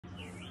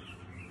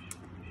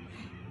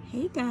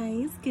Hey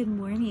guys, good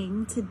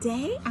morning.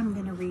 Today I'm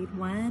going to read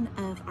one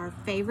of our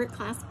favorite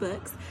class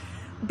books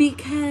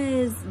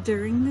because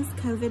during this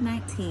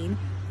COVID-19,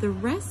 the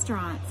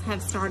restaurants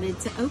have started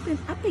to open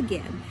up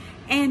again.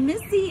 And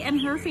Missy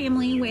and her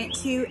family went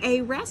to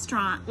a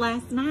restaurant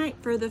last night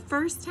for the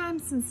first time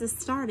since this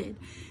started.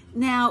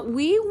 Now,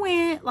 we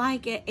went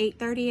like at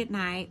 8:30 at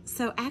night,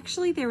 so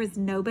actually there was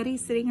nobody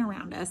sitting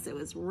around us. It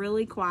was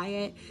really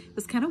quiet. It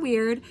was kind of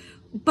weird,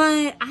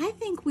 but I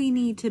think we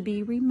need to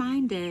be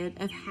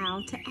reminded of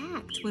how to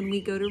act when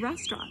we go to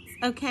restaurants,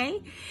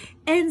 okay?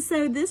 And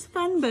so this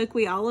fun book,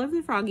 we all love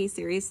the Froggy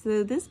series,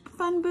 so this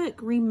fun book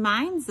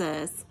reminds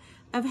us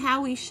of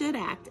how we should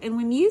act. And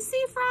when you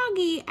see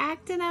Froggy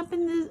acting up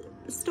in the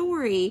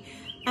story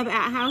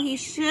about how he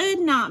should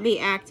not be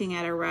acting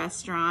at a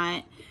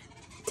restaurant,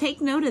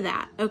 take note of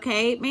that,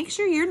 okay? Make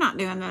sure you're not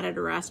doing that at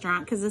a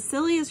restaurant, because as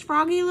silly as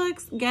Froggy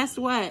looks, guess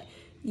what?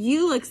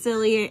 You look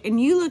silly, and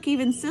you look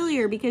even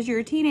sillier because you're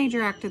a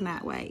teenager acting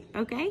that way,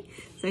 okay?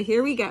 So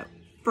here we go.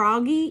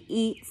 Froggy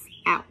eats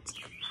out.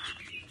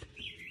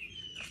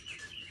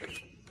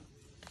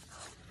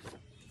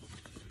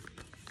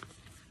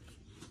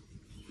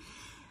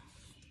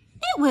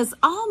 It was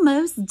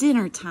almost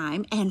dinner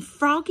time, and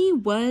Froggy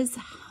was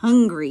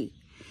hungry.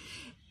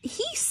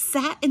 He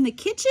sat in the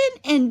kitchen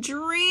and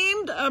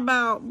dreamed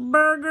about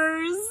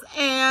burgers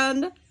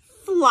and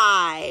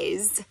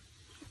flies.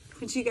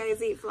 Would you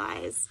guys eat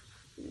flies?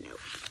 No.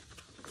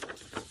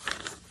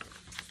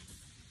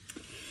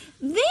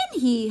 Then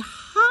he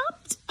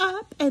hopped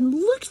up and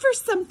looked for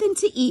something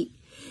to eat.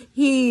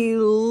 He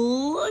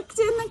looked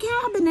in the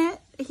cabinet.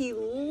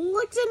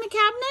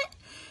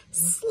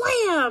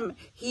 Slam!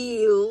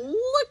 He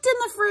looked in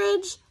the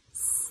fridge.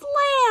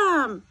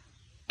 Slam!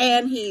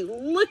 And he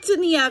looked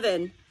in the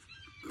oven.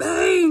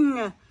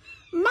 Bang!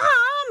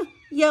 Mom,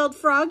 yelled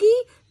Froggy,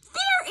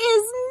 there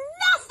is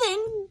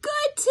nothing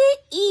good to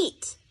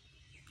eat.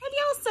 Have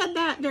y'all said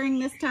that during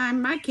this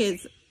time? My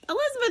kids,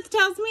 Elizabeth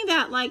tells me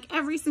that like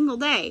every single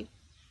day.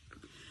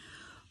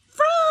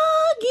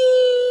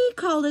 Froggy,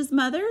 called his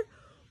mother.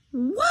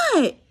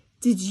 What?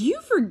 Did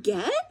you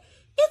forget?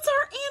 It's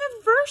our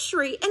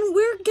anniversary and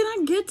we're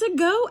gonna get to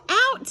go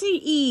out to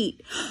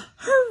eat.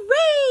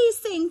 Hooray,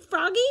 sang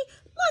Froggy.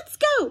 Let's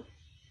go.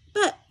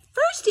 But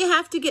first you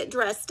have to get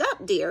dressed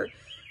up, dear.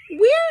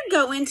 We're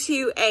going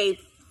to a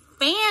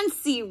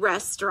fancy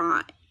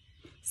restaurant.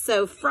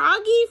 So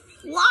Froggy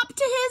flopped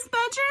to his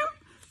bedroom.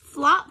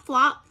 Flop,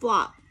 flop,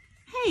 flop.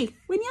 Hey,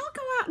 when y'all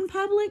go out in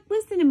public,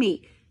 listen to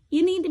me.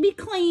 You need to be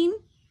clean,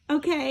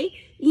 okay?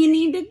 You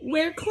need to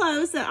wear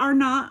clothes that are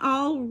not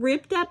all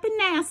ripped up and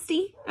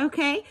nasty,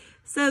 okay?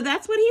 So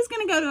that's what he's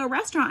going to go to a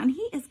restaurant, and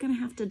he is going to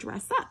have to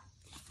dress up.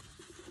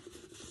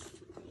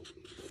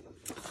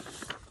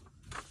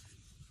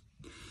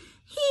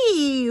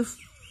 He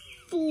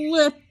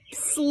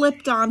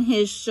slipped on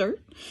his shirt.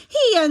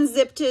 He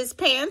unzipped his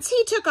pants.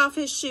 He took off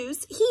his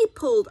shoes. He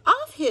pulled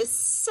off his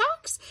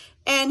socks.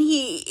 And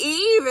he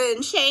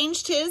even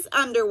changed his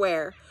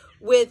underwear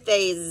with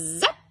a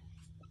zip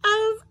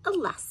of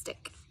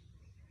elastic.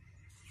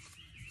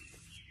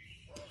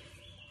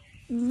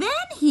 Then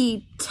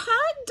he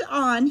tugged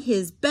on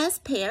his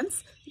best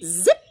pants.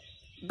 Zip.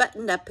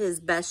 Buttoned up his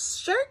best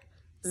shirt.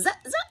 Zip,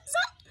 zip,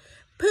 zip.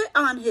 Put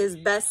on his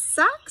best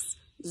socks.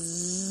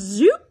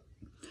 Zoop.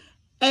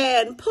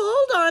 And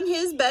pulled on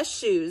his best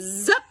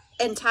shoes, zup,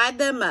 and tied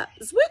them up,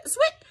 zwit,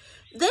 zwit.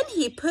 Then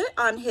he put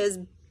on his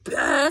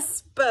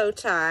best bow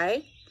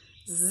tie,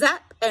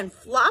 zap, and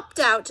flopped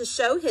out to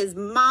show his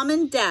mom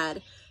and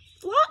dad.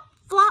 Flop,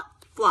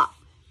 flop, flop.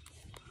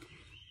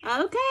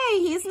 Okay,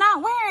 he's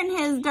not wearing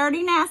his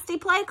dirty, nasty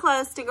play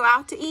clothes to go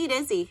out to eat,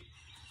 is he?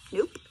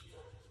 Nope.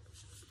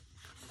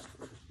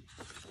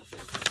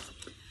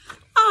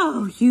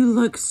 Oh, you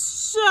look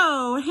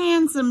so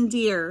handsome,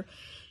 dear,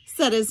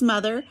 said his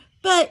mother.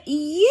 But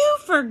you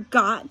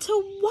forgot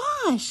to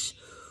wash.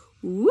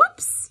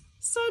 Whoops,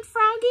 said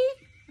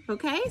Froggy.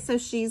 Okay, so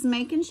she's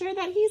making sure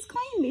that he's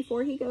clean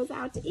before he goes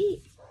out to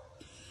eat.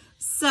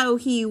 So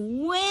he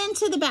went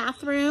to the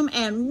bathroom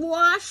and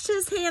washed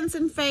his hands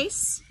and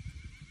face.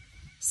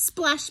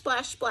 Splash,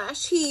 splash,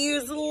 splash. He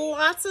used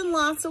lots and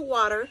lots of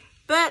water,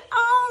 but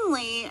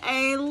only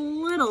a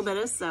little bit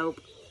of soap.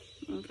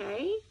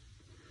 Okay?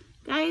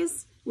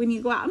 Guys, when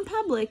you go out in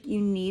public, you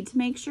need to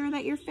make sure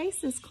that your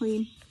face is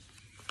clean.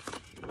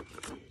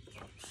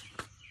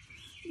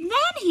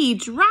 Then he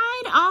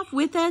dried off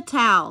with a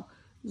towel.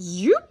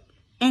 Zoop!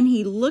 And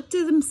he looked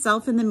at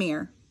himself in the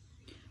mirror.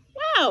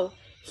 Wow,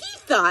 he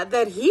thought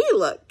that he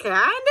looked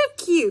kind of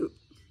cute.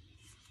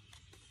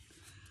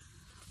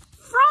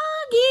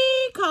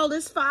 Froggy, called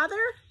his father.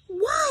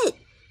 What?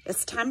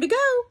 It's time to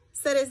go,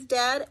 said his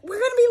dad. We're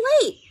going to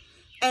be late.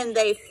 And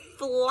they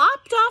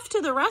flopped off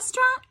to the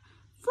restaurant.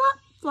 Flop,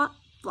 flop,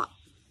 flop.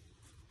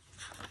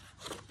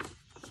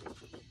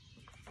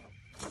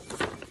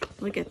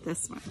 Look at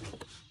this one.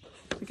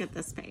 Look at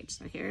this page.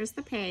 So here's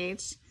the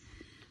page.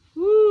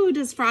 Woo,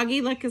 does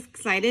Froggy look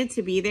excited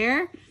to be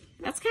there?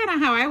 That's kind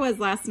of how I was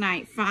last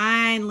night,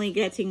 finally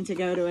getting to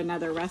go to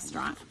another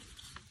restaurant.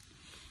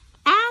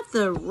 At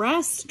the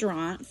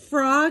restaurant,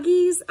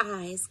 Froggy's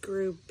eyes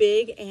grew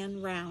big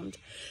and round.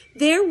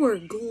 There were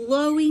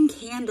glowing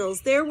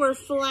candles, there were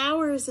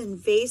flowers in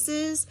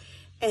vases,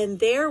 and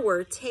there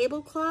were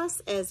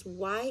tablecloths as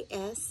white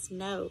as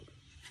snow.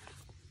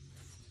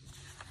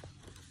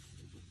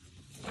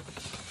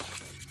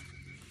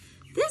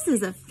 This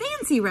is a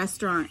fancy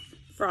restaurant,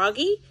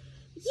 Froggy.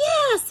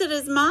 Yeah, said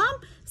his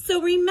mom.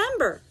 So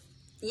remember,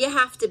 you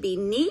have to be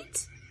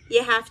neat,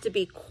 you have to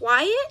be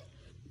quiet,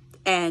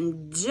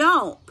 and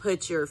don't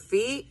put your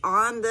feet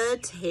on the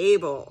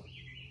table.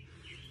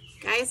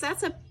 Guys,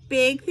 that's a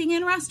big thing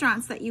in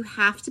restaurants, that you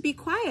have to be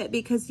quiet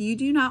because you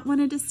do not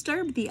want to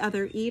disturb the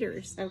other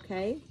eaters,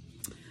 okay?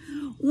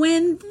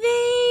 When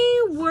they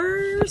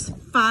were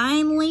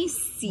finally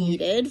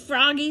seated,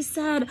 Froggy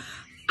said,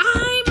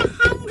 "I'm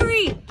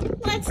hungry.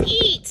 Let's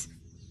eat."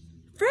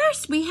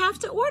 "First, we have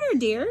to order,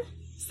 dear,"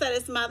 said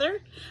his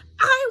mother.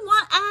 "I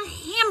want a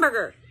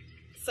hamburger,"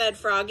 said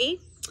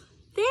Froggy.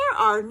 "There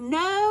are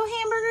no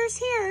hamburgers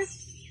here,"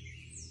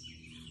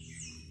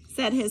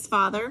 said his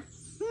father.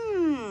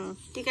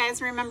 Do you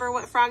guys remember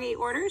what Froggy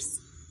orders?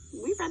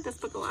 We've read this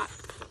book a lot.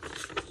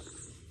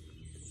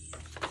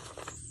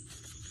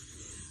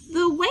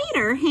 The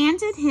waiter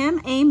handed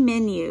him a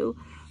menu.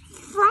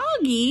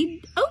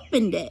 Froggy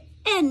opened it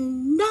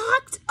and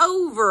knocked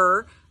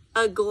over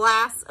a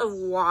glass of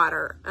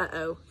water.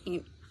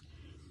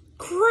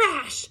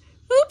 Crash!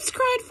 "Oops,"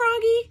 cried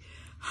Froggy.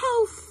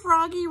 "Oh,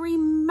 Froggy,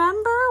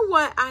 remember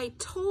what I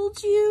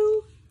told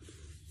you?"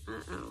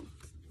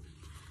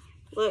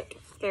 Look,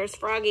 there's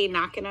Froggy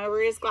knocking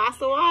over his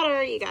glass of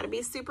water. You gotta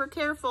be super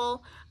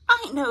careful.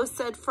 "I know,"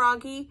 said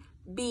Froggy.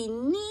 "Be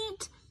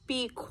neat,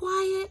 be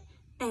quiet,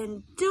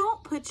 and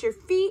don't put your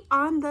feet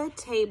on the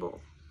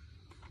table."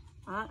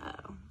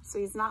 So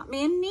he's not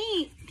being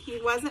neat. He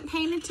wasn't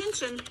paying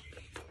attention.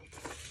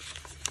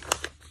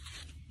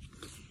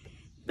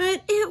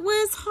 But it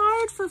was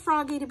hard for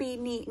Froggy to be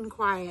neat and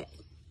quiet.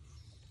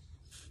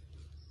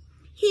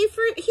 He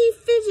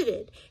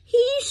fidgeted.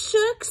 He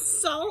shook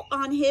salt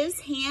on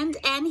his hand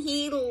and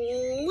he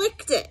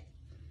licked it.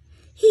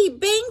 He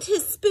banged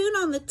his spoon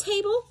on the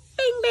table,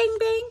 bang, bang,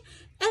 bang,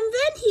 and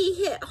then he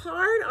hit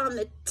hard on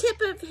the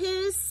tip of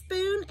his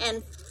spoon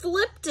and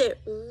flipped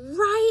it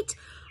right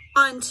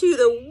onto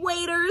the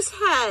waiter's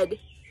head.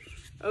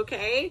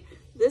 Okay,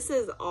 this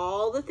is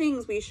all the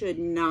things we should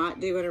not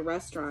do at a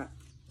restaurant.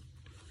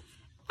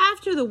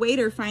 After the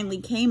waiter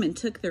finally came and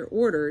took their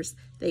orders,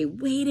 they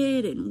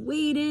waited and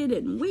waited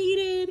and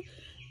waited,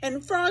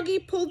 and Froggy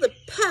pulled the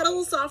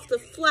petals off the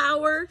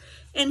flower,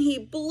 and he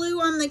blew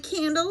on the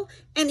candle,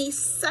 and he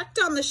sucked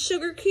on the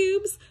sugar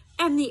cubes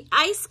and the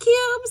ice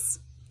cubes.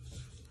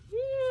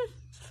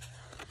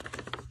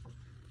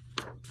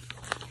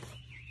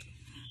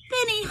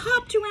 Then he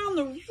hopped around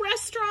the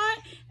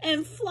restaurant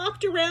and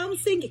flopped around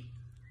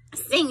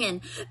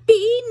singing,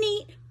 "Be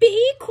neat,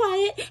 be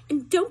quiet,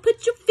 and don't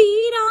put your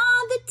feet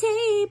on the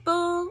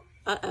table."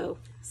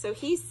 So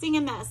he's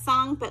singing that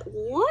song, but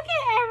look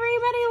at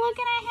everybody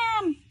looking at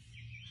him.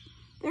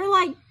 They're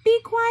like, "Be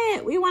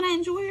quiet, we want to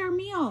enjoy our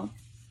meal."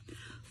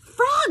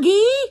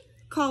 "Froggy,"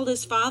 called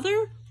his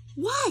father.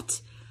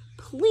 "What?"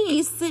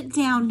 "Please sit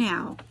down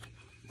now."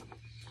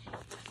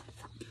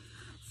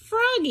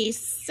 Froggy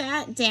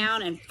sat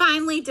down and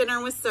finally dinner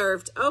was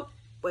served.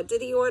 What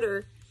did he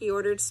order? He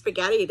ordered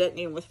spaghetti, didn't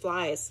he, with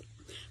flies.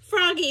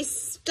 Froggy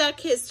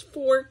stuck his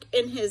fork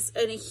in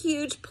a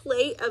huge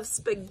plate of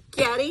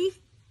spaghetti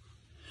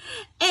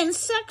and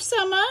sucked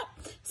some up.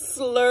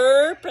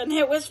 Slurp, and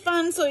it was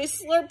fun, so he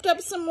slurped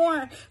up some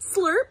more.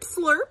 Slurp,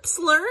 slurp,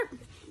 slurp.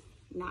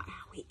 Not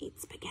how we eat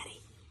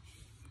spaghetti.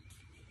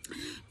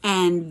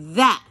 And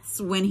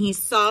that's when he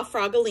saw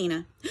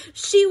Froggalina.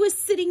 She was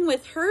sitting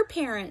with her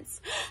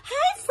parents.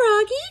 "Hi,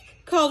 Froggy,"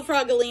 called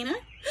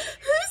Froggalina.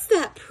 "Who's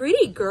that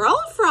pretty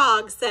girl,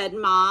 Frog?" said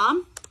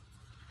Mom.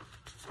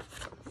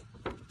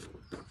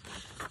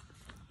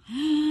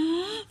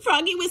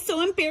 Froggy was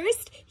so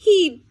embarrassed,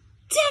 he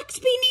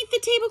ducked beneath the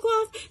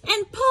tablecloth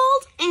and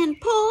pulled and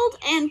pulled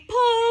and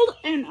pulled,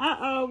 and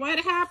what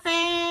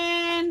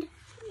happened?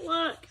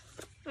 Look.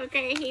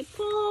 Okay, he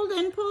pulled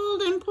and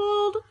pulled and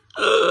pulled.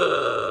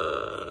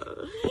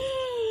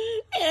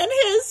 And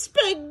his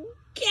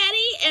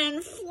spaghetti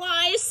and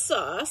fly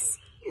sauce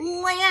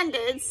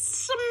landed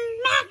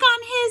smack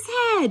on his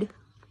head.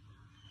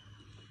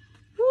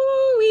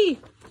 Woo-wee.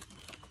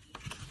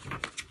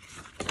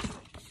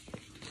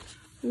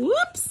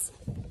 "Whoops,"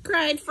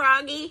 cried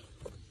Froggy,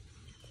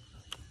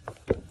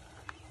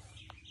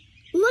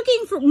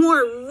 looking for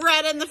more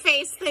red in the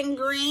face than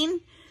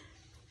green.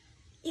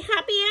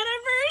 "Happy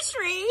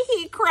anniversary,"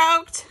 he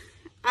croaked.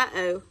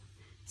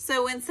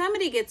 So when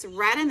somebody gets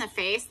red in the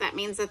face, that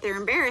means that they're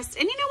embarrassed.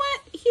 And you know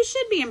what? He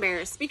should be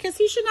embarrassed because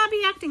he should not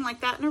be acting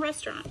like that in a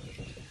restaurant.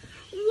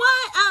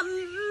 "What a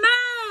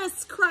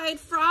mess," cried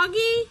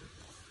Froggy.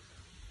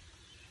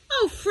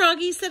 "Oh,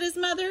 Froggy," said his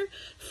mother.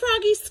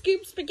 Froggy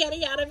scooped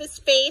spaghetti out of his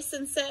face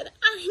and said,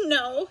 "I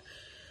know.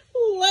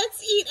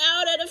 Let's eat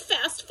out at a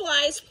Fast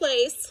Flies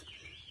place."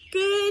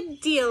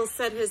 "Good deal,"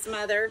 said his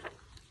mother.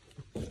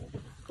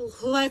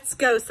 Let's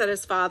go, said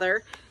his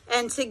father.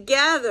 And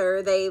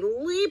together they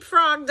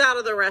leapfrogged out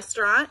of the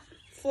restaurant.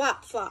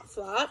 Flop, flop,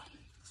 flop.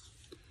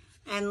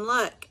 And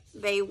look,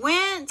 they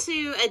went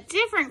to a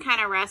different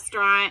kind of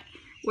restaurant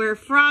where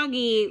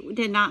Froggy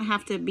did not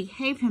have to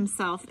behave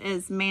himself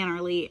as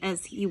mannerly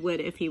as he would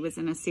if he was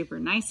in a super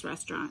nice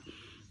restaurant.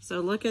 So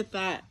look at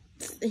that.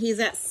 He's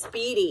at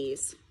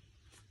Speedy's,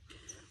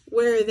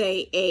 where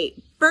they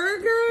ate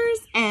burgers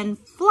and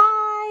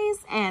flies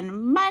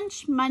and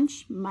munch,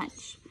 munch,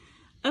 munch.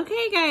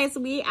 Okay, guys,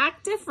 we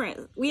act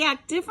different. We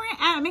act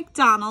different at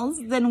McDonald's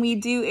than we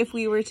do if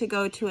we were to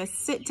go to a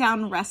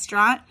sit-down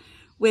restaurant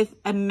with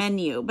a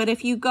menu. But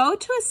if you go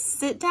to a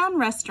sit-down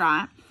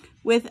restaurant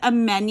with a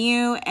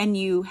menu and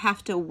you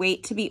have to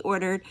wait to be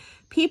ordered,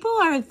 people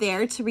are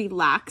there to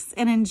relax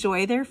and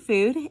enjoy their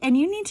food, and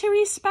you need to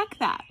respect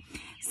that.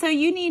 So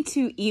you need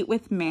to eat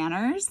with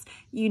manners.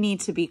 You need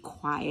to be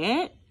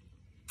quiet.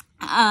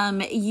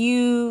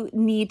 You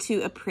need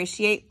to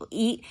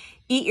eat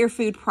your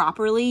food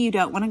properly. You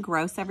don't want to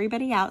gross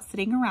everybody out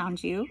sitting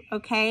around you,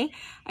 okay?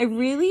 I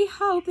really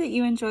hope that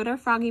you enjoyed our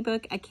Froggy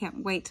book. I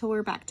can't wait till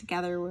we're back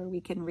together where we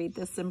can read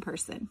this in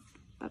person.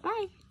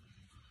 Bye-bye.